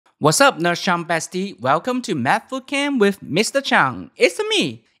What's up, Nurse Cheung bestie? Welcome to Math Bootcamp with Mr. Cheung. It's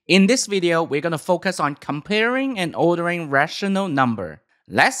me. In this video, we're going to focus on comparing and ordering rational number.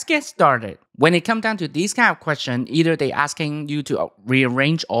 Let's get started. When it comes down to these kind of questions, either they're asking you to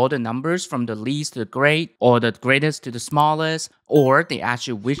rearrange all the numbers from the least to the great, or the greatest to the smallest, or they ask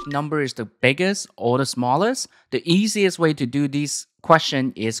you which number is the biggest or the smallest. The easiest way to do this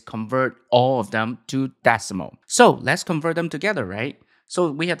question is convert all of them to decimal. So let's convert them together, right? So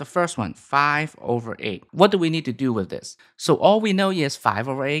we have the first one, 5 over 8. What do we need to do with this? So all we know is 5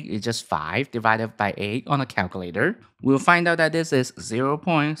 over 8 is just 5 divided by 8 on a calculator. We'll find out that this is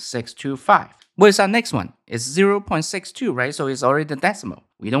 0.625. What is our next one? It's 0.62, right? So it's already the decimal.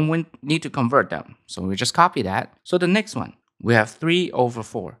 We don't need to convert them. So we just copy that. So the next one, we have 3 over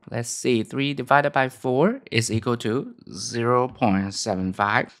 4. Let's see, 3 divided by 4 is equal to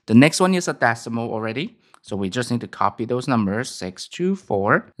 0.75. The next one is a decimal already. So we just need to copy those numbers,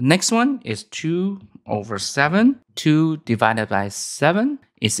 624. The next one is 2 over 7. 2 divided by 7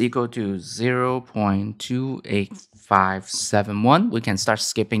 is equal to 0.28571. We can start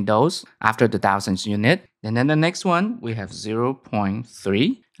skipping those after the thousands unit. And then the next one, we have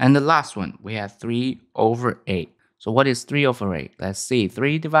 0.3. And the last one, we have 3 over 8. So what is 3 over 8? Let's see.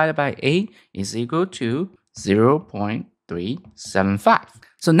 3 divided by 8 is equal to 0.375.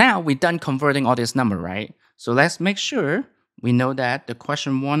 So now we're done converting all this number, right? So let's make sure we know that the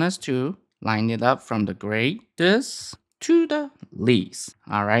question wants us to line it up from the greatest to the least.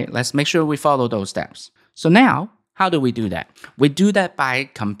 All right, let's make sure we follow those steps. So now, how do we do that? We do that by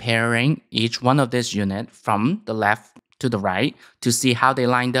comparing each one of this unit from the left to the right to see how they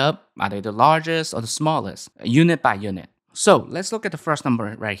lined up. Are they the largest or the smallest? Unit by unit. So let's look at the first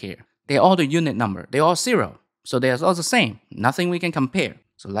number right here. They're all the unit number. They're all 0. So they're all the same. Nothing we can compare.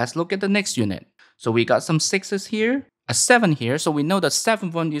 So let's look at the next unit. So we got some 6s here, a 7 here. So we know the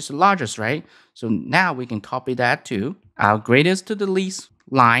 7th one is the largest, right? So now we can copy that to our greatest to the least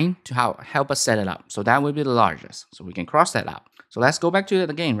line to help us set it up. So that will be the largest. So we can cross that out. So let's go back to it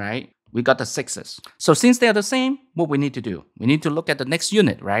again, right? We got the 6s. So since they're the same, what we need to do? We need to look at the next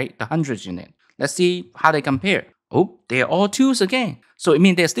unit, right? The hundreds unit. Let's see how they compare. Oh, they're all 2s again. So it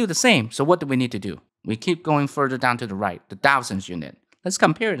means they're still the same. So what do we need to do? We keep going further down to the right, the thousands unit. Let's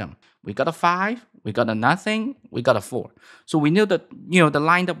compare them. We got a 5, we got a nothing, we got a 4. So we know that, the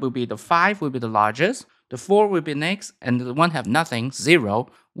lined up will be the 5 will be the largest, the 4 will be next, and the one have nothing, 0,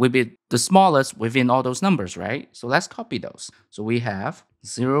 will be the smallest within all those numbers, right? So let's copy those. So we have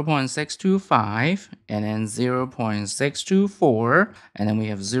 0.625, and then 0.624, and then we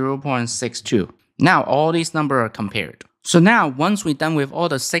have 0.62. Now all these numbers are compared. So now, once we're done with all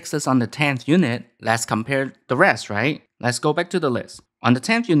the 6s on the 10th unit, let's compare the rest, right? Let's go back to the list. On the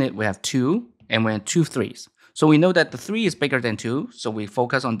 10th unit, we have 2 and we have 2 3s. So we know that the 3 is bigger than 2, so we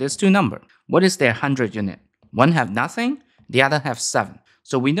focus on this 2 number. What is their 100 unit? One have nothing, the other have 7.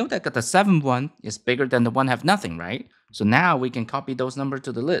 So we know that the 7th one is bigger than the one have nothing, right? So now we can copy those numbers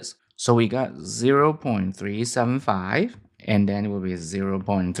to the list. So we got 0.375 and then it will be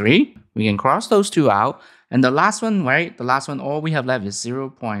 0.3. We can cross those 2 out. And the last one, right? The last one, all we have left is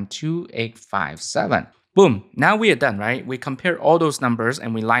 0.2857. Boom. Now we are done, right? We compare all those numbers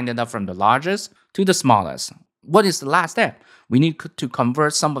and we line it up from the largest to the smallest. What is the last step? We need to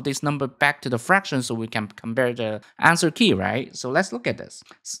convert some of these numbers back to the fraction so we can compare the answer key, right? So let's look at this.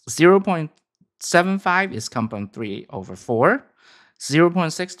 0.75 is come from 3 over 4.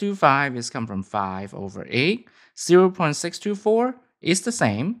 0.625 is come from 5 over 8. 0.624 is the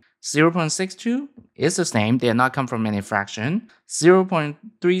same. 0.62 is the same. They are not come from any fraction.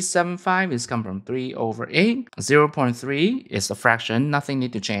 0.375 is come from 3 over 8. 0.3 is a fraction. Nothing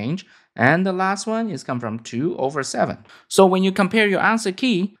need to change. And the last one is come from 2 over 7. So when you compare your answer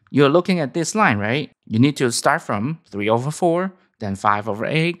key, you're looking at this line, right? You need to start from 3 over 4, then 5 over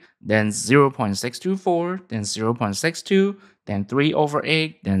 8, then 0.624, then 0.62, then 3 over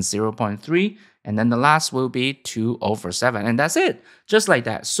 8, then 0.3, and then the last will be 2 over 7. And that's it. Just like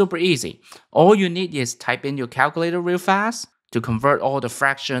that. Super easy. All you need is type in your calculator real fast to convert all the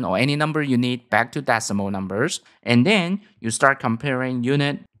fraction or any number you need back to decimal numbers. And then you start comparing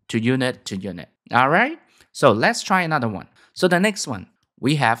unit to unit to unit. All right? So let's try another one. So the next one,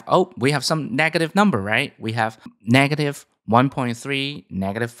 we have some negative number, right? We have negative 1.3,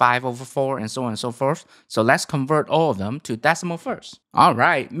 negative 5 over 4, and so on and so forth. So let's convert all of them to decimal first. All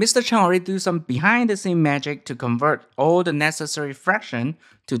right, Mr. Cheung already do some behind-the-scene magic to convert all the necessary fraction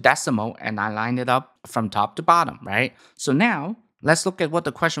to decimal, and I lined it up from top to bottom, right? So now, let's look at what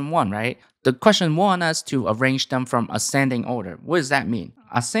the question wants, right? The question wants us to arrange them from ascending order. What does that mean?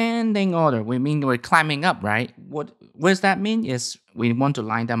 Ascending order, we mean we're climbing up, right? What does that mean? Is we want to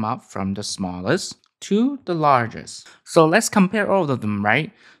line them up from the smallest to the largest. So let's compare all of them,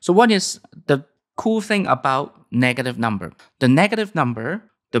 right? So what is the cool thing about negative number? The negative number,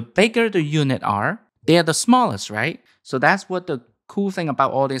 the bigger the unit are, they are the smallest, right? So that's what the cool thing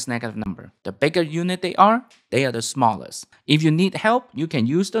about all these negative number. The bigger unit they are the smallest. If you need help, you can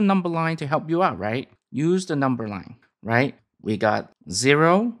use the number line to help you out, right? Use the number line, right? We got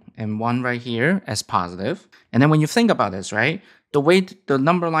 0 and 1 right here as positive. And then when you think about this, right? The way the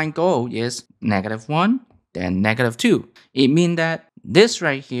number line go is -1, then -2. It means that this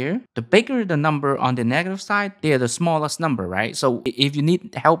right here, the bigger the number on the negative side, they're the smallest number, right? So if you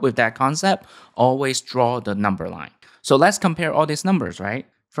need help with that concept, always draw the number line. So let's compare all these numbers, right?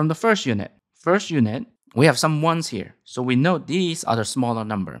 From the first unit. First unit, we have some ones here. So we know these are the smaller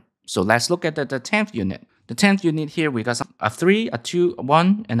number. So let's look at the 10th unit. The 10th unit here, we got a 3, a 2, a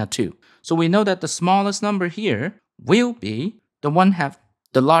 1, and a 2. So we know that the smallest number here will be the one have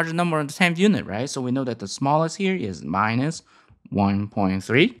the larger number in the 10th unit, right? So we know that the smallest here is minus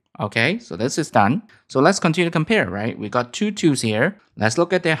 1.3. Okay, so this is done. So let's continue to compare, right? We got two 2's here. Let's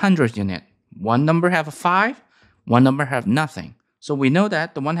look at the 100th unit. One number have a 5, one number have nothing. So we know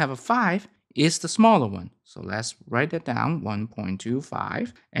that the one have a 5 is the smaller one. So let's write that down,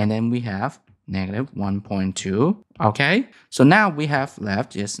 1.25. And then we have negative 1.2. Okay, so now we have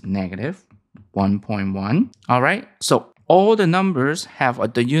left just negative 1.1. All right, so all the numbers have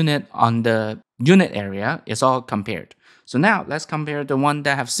the unit on the unit area is all compared. So now let's compare the one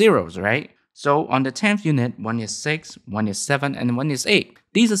that have zeros, right? So on the 10th unit, one is 6, one is 7, and one is 8.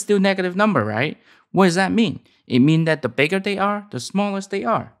 These are still negative number, right? What does that mean? It means that the bigger they are, the smallest they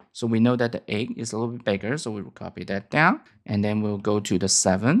are. So we know that the 8 is a little bit bigger, so we will copy that down. And then we'll go to the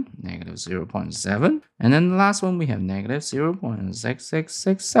 7, negative 0.7. And then the last one, we have negative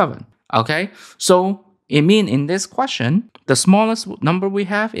 0.6667. Okay, so it means in this question, the smallest number we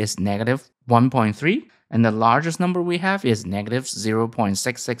have is negative 1.3. And the largest number we have is negative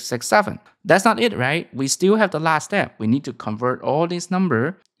 0.6667. That's not it, right? We still have the last step. We need to convert all these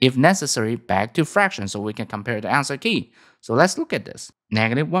numbers, if necessary, back to fractions so we can compare the answer key. So let's look at this.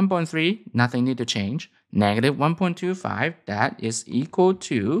 Negative 1.3, nothing need to change. Negative 1.25, that is equal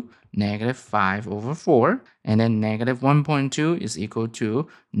to negative 5 over 4. And then negative 1.2 is equal to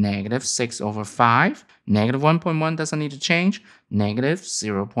negative 6 over 5. Negative 1.1 doesn't need to change. Negative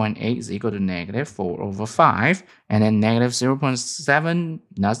 0.8 is equal to negative 4 over 5. And then negative 0.7,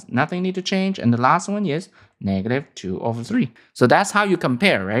 nothing need to change. And the last one is negative 2 over 3. So that's how you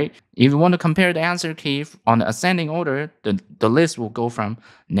compare, right? If you want to compare the answer key on the ascending order, the list will go from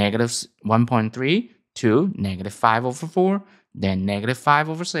negative 1.3 to negative 5 over 4, then negative 5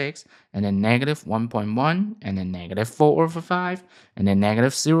 over 6, and then negative 1.1, and then negative 4 over 5, and then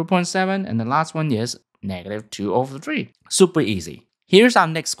negative 0.7, and the last one is negative 2 over 3. Super easy. Here's our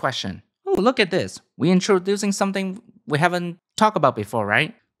next question. Oh, look at this. We're introducing something we haven't talked about before,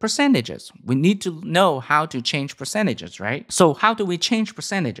 right? Percentages. We need to know how to change percentages, right? So how do we change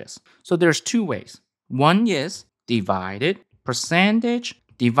percentages? So there's two ways. One is divided. Percentage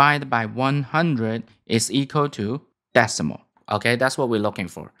divided by 100 is equal to decimal. Okay, that's what we're looking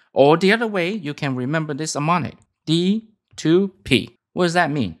for. Or the other way, you can remember this mnemonic, D to P. What does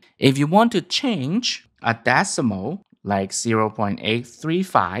that mean? If you want to change a decimal like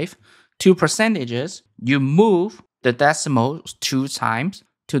 0.835 to percentages, you move the decimal 2 times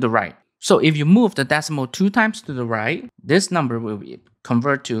to the right. So if you move the decimal 2 times to the right, this number will be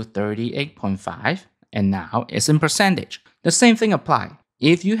convert to 38.5, and now it's in percentage. The same thing applies.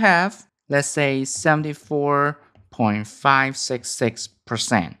 If you have, let's say,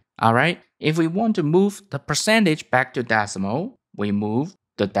 74.566%, all right? If we want to move the percentage back to decimal, we move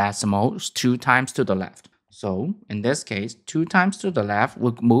the decimals 2 times to the left. So in this case, 2 times to the left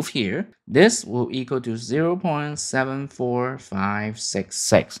will move here. This will equal to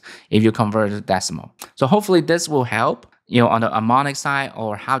 0.74566 if you convert the decimal. So hopefully this will help, on the mnemonic side,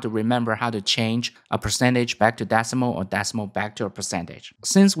 or how to remember how to change a percentage back to decimal or decimal back to a percentage.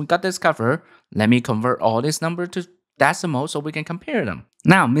 Since we got this covered, let me convert all these numbers to decimal so we can compare them.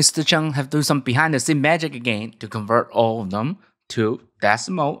 Now, Mr. Cheung have to do some behind the scene magic again to convert all of them to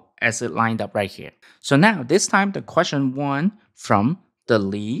decimal as it lined up right here. So now this time the question one from the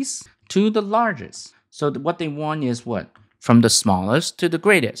least to the largest. So what they want is what? From the smallest to the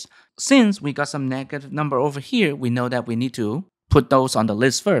greatest. Since we got some negative number over here, we know that we need to put those on the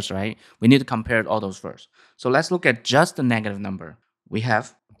list first, right? We need to compare all those first. So let's look at just the negative number. We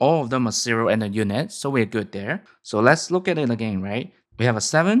have all of them a 0 and a unit, so we're good there. So let's look at it again, right? We have a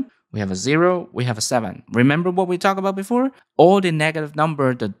 7, we have a 0, we have a 7. Remember what we talked about before? All the negative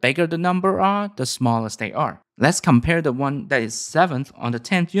number, the bigger the number are, the smallest they are. Let's compare the one that is 7th on the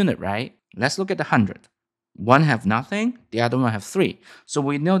 10th unit, right? Let's look at the 100. One have nothing, the other one have 3. So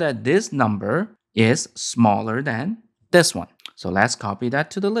we know that this number is smaller than this one. So let's copy that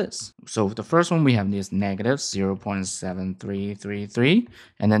to the list. So the first one we have is negative 0.7333.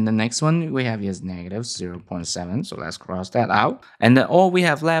 And then the next one we have is negative 0.7. So let's cross that out. And then all we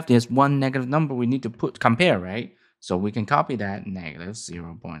have left is one negative number we need to compare, right? So we can copy that, negative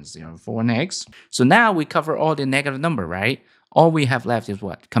 0.04 next. So now we cover all the negative number, right? All we have left is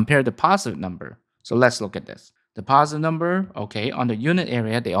what? Compare the positive number. So let's look at this. The positive number, okay, on the unit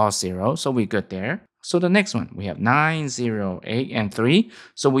area, they all 0. So we're good there. So the next one, we have 9, 0, 8, and 3.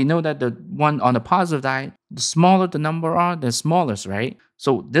 So we know that the one on the positive side, the smaller the number are, the smallest, right?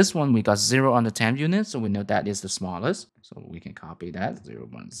 So this one, we got 0 on the 10th unit. So we know that is the smallest. So we can copy that,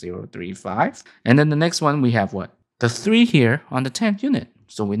 0.035. And then the next one, we have what? The 3 here on the 10th unit.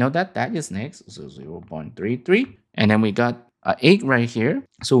 So we know that that is next. So 0.33. And then we got 8 right here.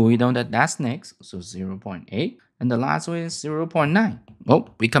 So we know that that's next. So 0.8. And the last one is 0.9. Well,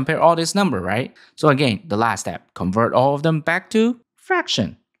 we compare all this number, right? So again, the last step, convert all of them back to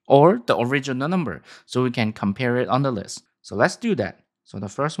fraction or the original number so we can compare it on the list. So let's do that. So the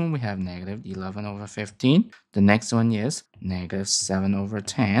first one we have negative 11 over 15. The next one is negative 7 over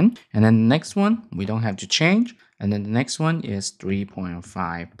 10. And then the next one, we don't have to change. And then the next one is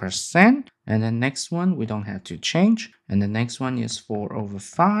 3.5%. And then next one, we don't have to change. And the next one is 4 over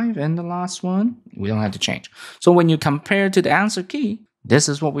 5. And the last one, we don't have to change. So when you compare to the answer key, this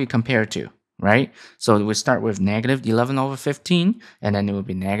is what we compare to, right? So we start with negative 11 over 15. And then it will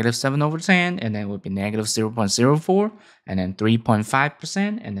be negative 7 over 10. And then it will be negative 0.04. And then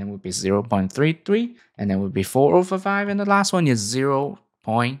 3.5%. And then it will be 0.33. And then it will be 4 over 5. And the last one is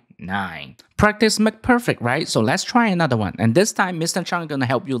 0.9. Practice make perfect, right? So let's try another one. And this time, Mr. Cheung is going to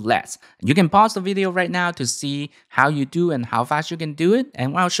help you less. You can pause the video right now to see how you do and how fast you can do it.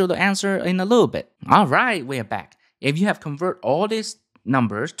 And I'll show the answer in a little bit. All right, we are back. If you have convert all these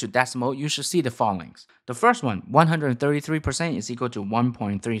numbers to decimal, you should see the followings. The first one, 133% is equal to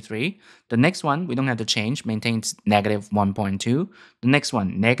 1.33. The next one, we don't have to change, maintains negative 1.2. The next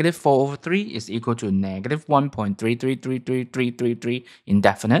one, negative 4 over 3 is equal to negative 1.333333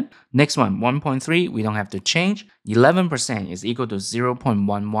 indefinite. Next one, 1.3, we don't have to change. 11% is equal to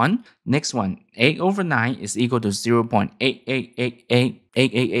 0.11. Next one, 8 over 9 is equal to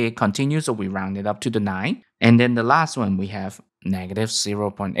 0.8888888 continues, so we round it up to the 9. And then the last one, we have negative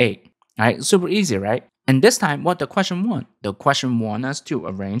 0.8. All right, super easy, right? And this time, what the question want? The question want us to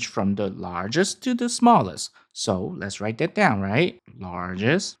arrange from the largest to the smallest. So let's write that down, right?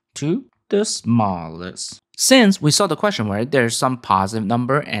 Largest to the smallest. Since we saw the question where there's some positive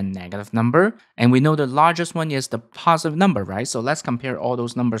number and negative number, and we know the largest one is the positive number, right? So let's compare all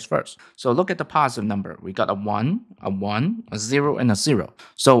those numbers first. So look at the positive number. We got a 1, a 0, and a 0.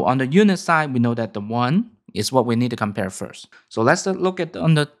 So on the unit side, we know that the 1 is what we need to compare first. So let's look at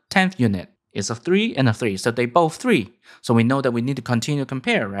on the 10th unit. It's a 3 and a 3. So they both 3. So we know that we need to continue to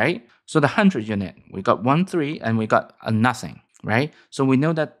compare, right? So the 100 unit, we got 1, 3, and we got a nothing, right? So we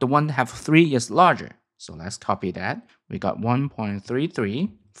know that the one that have 3 is larger. So let's copy that. We got 1.33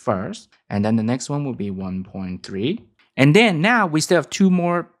 first, and then the next one will be 1.3. And then now we still have 2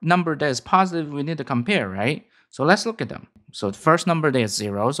 more number that is positive we need to compare, right? So let's look at them. So the first number there is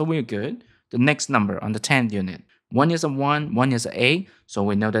 0, so we're good. The next number on the 10th unit, one is a 1, one is an 8. So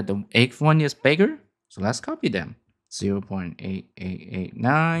we know that the 8th one is bigger. So let's copy them.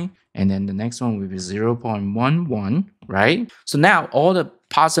 0.8889. And then the next one will be 0.11, right? So now all the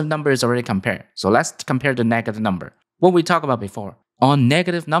positive number is already compared. So let's compare the negative number. What we talked about before. On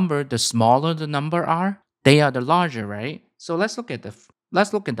negative number, the smaller the number are, they are the larger, right? So let's look at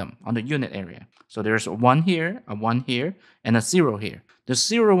them on the unit area. So there's a 1 here, and a 0 here. The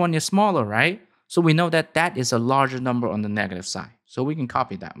 0 one is smaller, right? So we know that that is a larger number on the negative side. So we can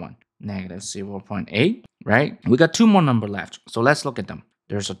copy that one. Negative 0.8, right? We got 2 more numbers left. So let's look at them.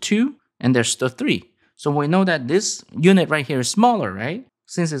 There's a 2 and there's the 3. So we know that this unit right here is smaller, right?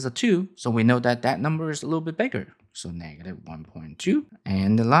 Since it's a 2, so we know that that number is a little bit bigger. So negative 1.2.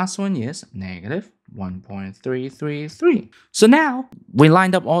 And the last one is negative 1.333. So now we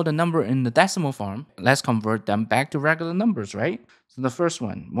lined up all the number in the decimal form. Let's convert them back to regular numbers, right? So the first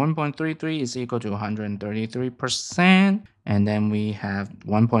one, 1.33 is equal to 133%. And then we have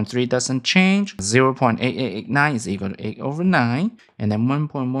 1.3 doesn't change. 0.8889 is equal to 8 over 9. And then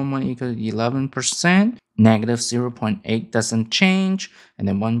 1.11 equal to 11%. Negative 0.8 doesn't change. And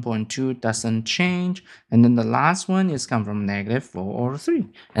then 1.2 doesn't change. And then the last one is come from negative 4 over 3.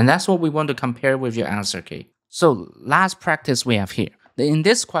 And that's what we want to compare with your answer key. So last practice we have here. In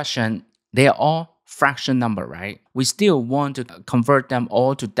this question, they are all fraction number, right? We still want to convert them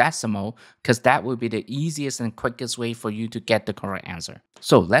all to decimal because that will be the easiest and quickest way for you to get the correct answer.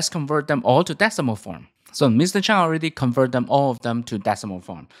 So let's convert them all to decimal form. So Mr. Cheung already converted them all of them to decimal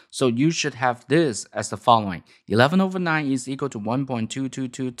form. So you should have this as the following. 11 over 9 is equal to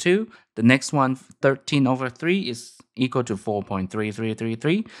 1.2222. The next one, 13 over 3 is equal to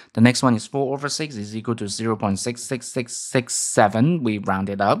 4.3333. The next one is 4 over 6 is equal to 0.66667. We round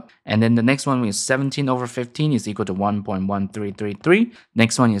it up. And then the next one is 17 over 15 is equal to 1.1333.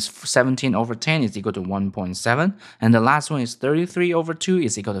 Next one is 17 over 10 is equal to 1.7. And the last one is 33 over 2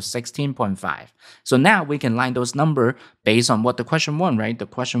 is equal to 16.5. So now we can line those numbers based on what the question one, right? The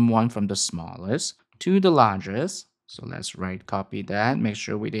question one from the smallest to the largest. So let's copy that, make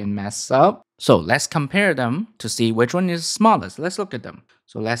sure we didn't mess up. So let's compare them to see which one is smallest. Let's look at them.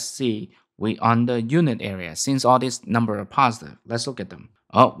 So let's see, we on the unit area, since all these numbers are positive, let's look at them.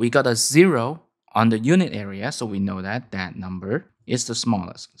 Oh, we got a 0 on the unit area, so we know that that number is the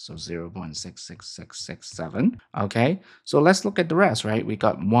smallest. So 0.66667, okay? So let's look at the rest, right? We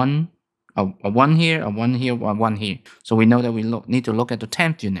got a 1 here, a 1 here, a 1 here. So we know that we need to look at the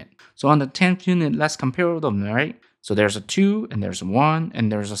 10th unit. So on the 10th unit, let's compare them, right? So there's a 2, and there's a 1,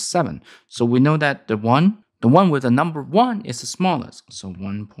 and there's a 7. So we know that the one with the number 1 is the smallest. So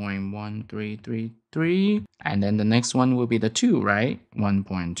 1.1333. And then the next one will be the 2, right?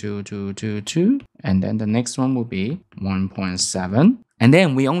 1.2222. And then the next one will be 1.7. And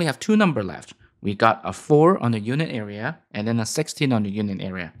then we only have 2 numbers left. We got a 4 on the unit area and then a 16 on the unit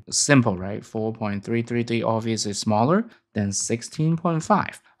area. Simple, right? 4.333 obviously smaller than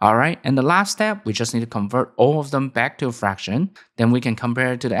 16.5. All right, and the last step, we just need to convert all of them back to a fraction. Then we can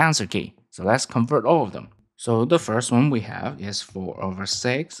compare it to the answer key. So let's convert all of them. So the first one we have is 4 over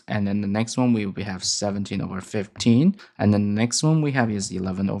 6. And then the next one we have 17 over 15. And then the next one we have is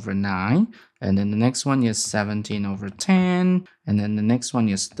 11 over 9. And then the next one is 17 over 10. And then the next one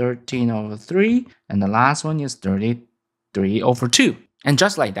is 13 over 3. And the last one is 33 over 2. And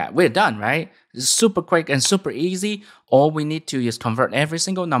just like that, we're done, right? It's super quick and super easy. All we need to is convert every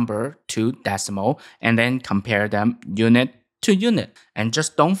single number to decimal and then compare them unit to unit. And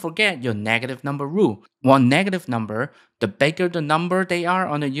just don't forget your negative number rule. One negative number, the bigger the number they are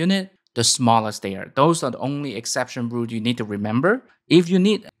on a unit, the smallest they are. Those are the only exception rules you need to remember. If you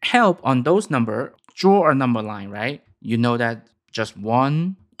need help on those numbers, draw a number line, right? You know that just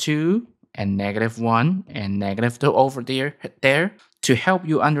 1, 2, and -1 and -2 over there to help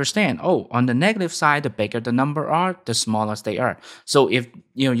you understand, oh, on the negative side, the bigger the number are, the smallest they are. So if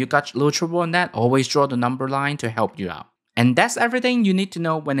you got a little trouble on that, always draw the number line to help you out. And that's everything you need to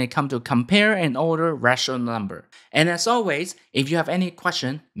know when it comes to compare and order rational number. And as always, if you have any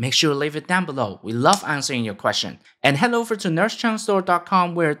question, make sure to leave it down below. We love answering your question. And head over to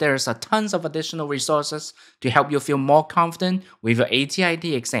nursecheungstore.com where there's a tons of additional resources to help you feel more confident with your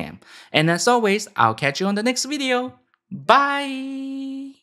ATID exam. And as always, I'll catch you on the next video. Bye!